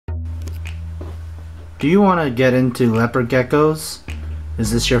Do you want to get into leopard geckos? Is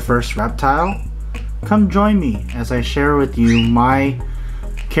this your first reptile? Come join me as I share with you my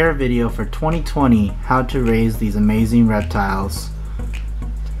care video for 2020, how to raise these amazing reptiles.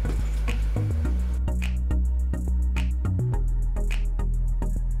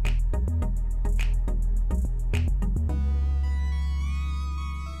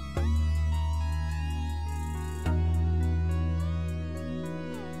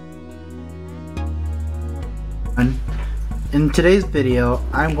 In today's video,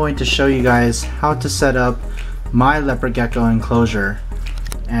 I'm going to show you guys how to set up my leopard gecko enclosure.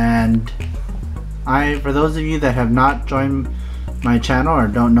 And for those of you that have not joined my channel or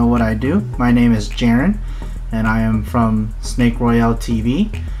don't know what I do, my name is Jaren and I am from Snake Royale TV,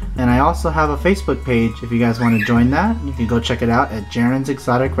 and I also have a Facebook page. If you guys want to join that, you can go check it out at Jaren's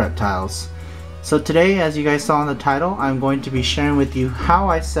Exotic Reptiles. So today, as you guys saw in the title, I'm going to be sharing with you how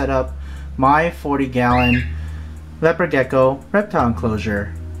I set up my 40-gallon leopard gecko reptile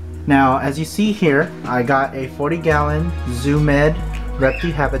enclosure. Now, as you see here, I got a 40-gallon ZooMed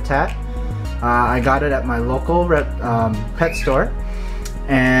Repti habitat. I got it at my local pet store,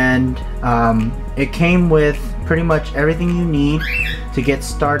 and it came with pretty much everything you need to get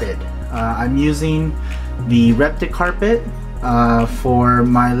started. I'm using the Repti carpet for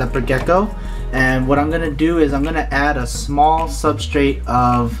my leopard gecko, and what I'm gonna do is I'm gonna add a small substrate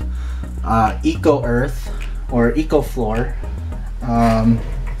of Eco Earth or Eco Floor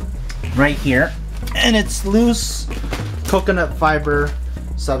right here, and it's loose coconut fiber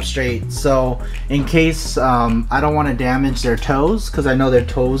substrate, so in case I don't want to damage their toes, because I know their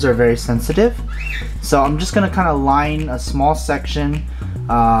toes are very sensitive, so I'm just gonna kind of line a small section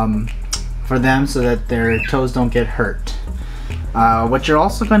for them so that their toes don't get hurt. What you're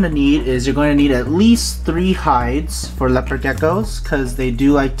also going to need is you're going to need at least 3 hides for leopard geckos, because they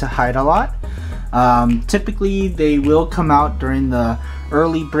do like to hide a lot. Typically they will come out during the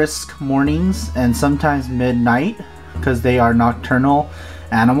early brisk mornings and sometimes midnight, because they are nocturnal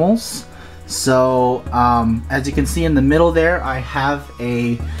animals. So as you can see in the middle there, I have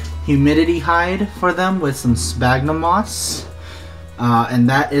a humidity hide for them with some sphagnum moss, and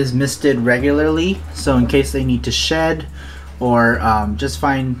that is misted regularly, so in case they need to shed or just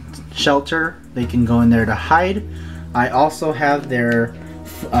find shelter, they can go in there to hide. I also have their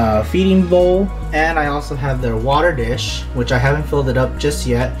feeding bowl, and I also have their water dish, which I haven't filled it up just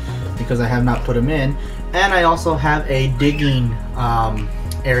yet because I have not put them in, and I also have a digging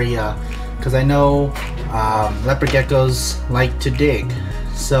area, because I know leopard geckos like to dig.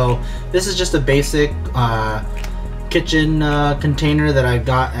 So this is just a basic kitchen container that I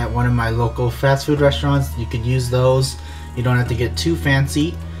got at one of my local fast food restaurants. You could use those, you don't have to get too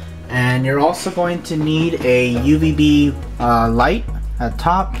fancy. And you're also going to need a UVB light at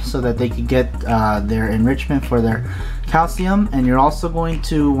top so that they can get their enrichment for their calcium. And you're also going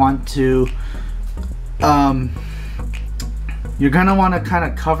to want to you're gonna want to kind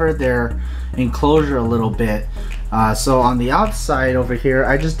of cover their enclosure a little bit. So on the outside over here,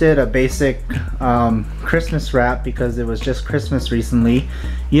 I just did a basic Christmas wrap because it was just Christmas recently.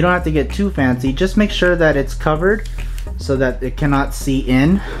 You don't have to get too fancy, just make sure that it's covered so that it cannot see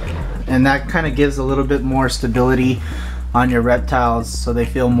in, and that kind of gives a little bit more stability on your reptiles so they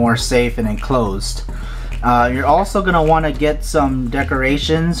feel more safe and enclosed. You're also going to want to get some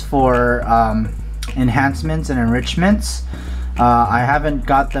decorations for enhancements and enrichments. I haven't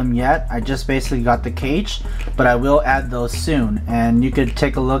got them yet, I just basically got the cage, but I will add those soon, and you could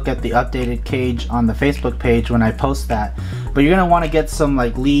take a look at the updated cage on the Facebook page when I post that. But you're going to want to get some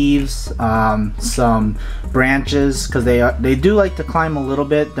like leaves, some branches, because they do like to climb a little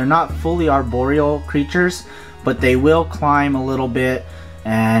bit. They're not fully arboreal creatures, but they will climb a little bit,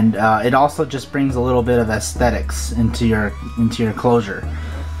 and it also just brings a little bit of aesthetics into your enclosure.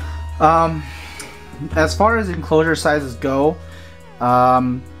 As far as enclosure sizes go,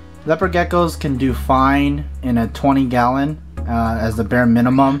 leopard geckos can do fine in a 20-gallon as the bare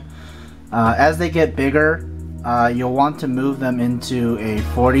minimum. As they get bigger, you'll want to move them into a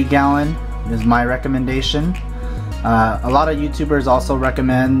 40-gallon is my recommendation. A lot of YouTubers also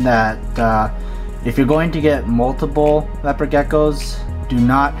recommend that if you're going to get multiple leopard geckos, do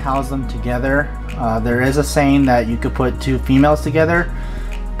not house them together. There is a saying that you could put 2 females together,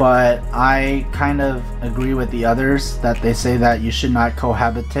 but I kind of agree with the others that they say that you should not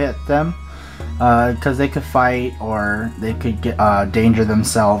cohabitate them because they could fight or they could get danger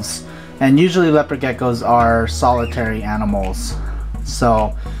themselves. And usually leopard geckos are solitary animals.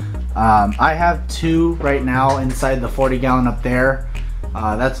 So I have 2 right now inside the 40-gallon up there.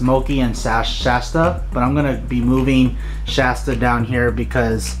 That's Moki and Shasta, but I'm gonna be moving Shasta down here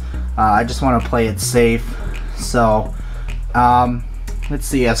because I just want to play it safe. So let's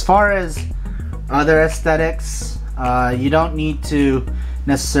see, as far as other aesthetics, you don't need to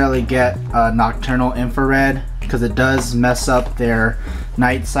necessarily get nocturnal infrared because it does mess up their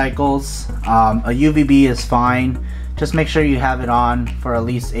night cycles. A UVB is fine. Just make sure you have it on for at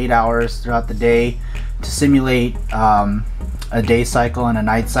least 8 hours throughout the day to simulate a day cycle and a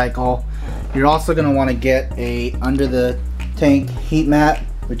night cycle. You're also going to want to get a under the tank heat mat,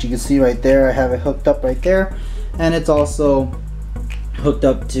 which you can see right there. I have it hooked up right there, and it's also hooked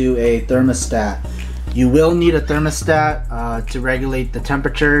up to a thermostat. You will need a thermostat to regulate the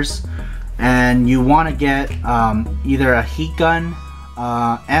temperatures, and you want to get either a heat gun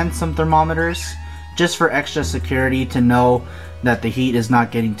and some thermometers just for extra security to know that the heat is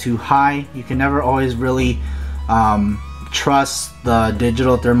not getting too high. You can never always really trust the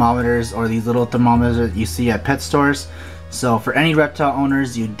digital thermometers or these little thermometers that you see at pet stores. So for any reptile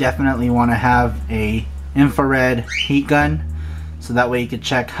owners, you definitely want to have a infrared heat gun, so that way you can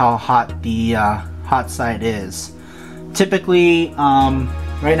check how hot the hot side is. Typically,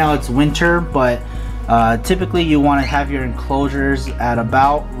 right now it's winter, but typically you want to have your enclosures at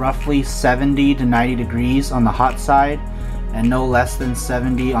about roughly 70 to 90 degrees on the hot side and no less than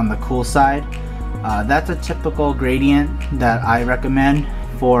 70 on the cool side. That's a typical gradient that I recommend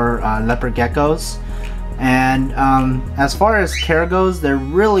for leopard geckos. And as far as care goes, they're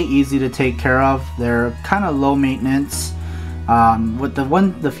really easy to take care of. They're kind of low maintenance. With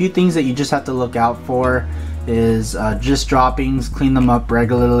the few things that you just have to look out for is just droppings. Clean them up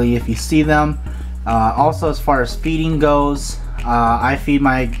regularly if you see them. Also, as far as feeding goes, I feed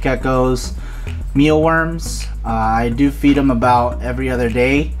my geckos mealworms. I do feed them about every other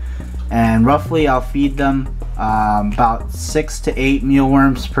day, and roughly I'll feed them about 6 to 8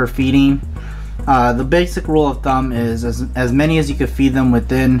 mealworms per feeding. The basic rule of thumb is as many as you could feed them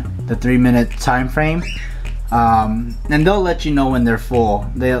within the 3-minute time frame, and they'll let you know when they're full.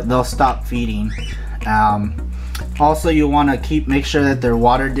 They'll stop feeding. Also, you want to make sure that their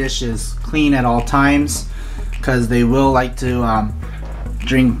water dish is clean at all times, because they will like to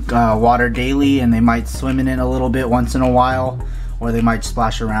drink water daily, and they might swim in it a little bit once in a while, or they might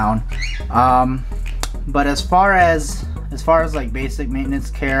splash around. But as far as like basic maintenance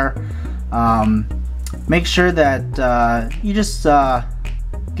care, make sure that you just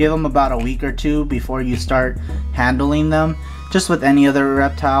give them about a week or two before you start handling them. Just with any other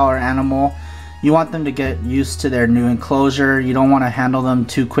reptile or animal, you want them to get used to their new enclosure. You don't want to handle them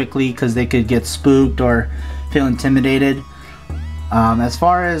too quickly because they could get spooked or feel intimidated. As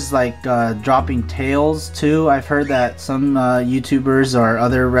far as like dropping tails too, I've heard that some YouTubers or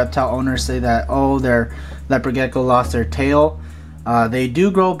other reptile owners say that, oh, their leopard gecko lost their tail. They do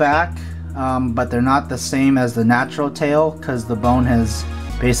grow back, but they're not the same as the natural tail because the bone has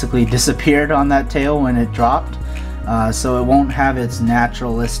basically disappeared on that tail when it dropped. So it won't have its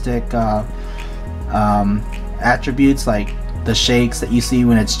naturalistic attributes like the shakes that you see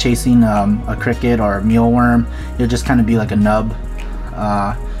when it's chasing a cricket or a mealworm. It'll just kind of be like a nub.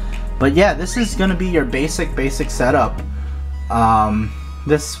 But yeah, this is going to be your basic setup.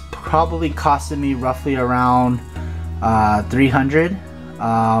 This probably costed me roughly around $300.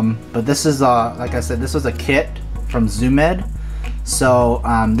 But this is like I said, this was a kit from Zoomed. So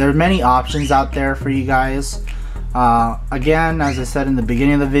there are many options out there for you guys. Again, as I said in the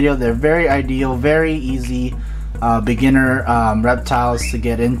beginning of the video, they're very ideal, very easy beginner reptiles to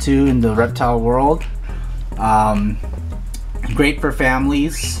get into in the reptile world. Great for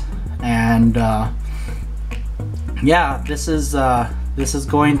families, and yeah, this is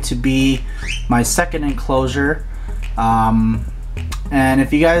going to be my second enclosure. And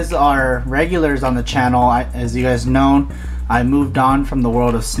if you guys are regulars on the channel, as you guys know, I moved on from the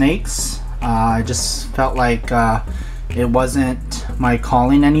world of snakes. I just felt like it wasn't my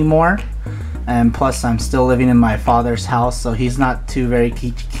calling anymore, and plus I'm still living in my father's house, so he's not too very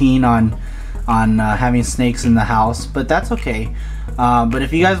keen on having snakes in the house, but that's okay. But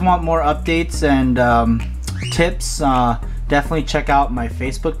if you guys want more updates and tips, definitely check out my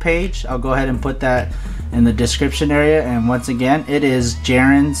Facebook page. I'll go ahead and put that in the description area, and once again, it is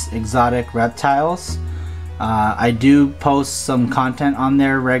Jaren's Exotic Reptiles. I do post some content on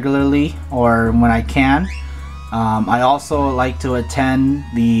there regularly, or when I can. I also like to attend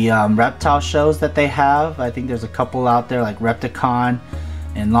the reptile shows that they have. I think there's a couple out there like Repticon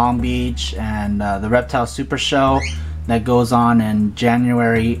in Long Beach, and the Reptile Super Show that goes on in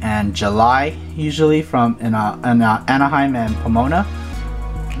January and July, usually from in Anaheim and Pomona.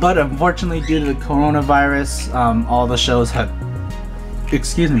 But unfortunately, due to the coronavirus, all the shows have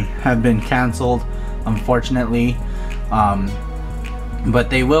been canceled, unfortunately. but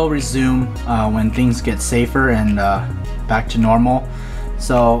they will resume when things get safer and back to normal.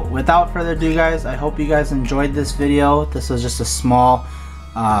 So without further ado, guys, I hope you guys enjoyed this video. This was just a small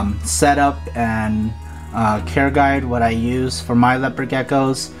setup and care guide, what I use for my leopard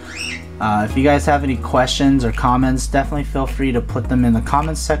geckos. If you guys have any questions or comments, definitely feel free to put them in the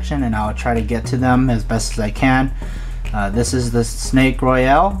comments section and I'll try to get to them as best as I can. This is the Snake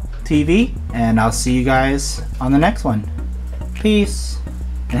Royale TV, and I'll see you guys on the next one. Peace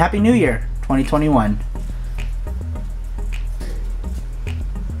and Happy New Year 2021.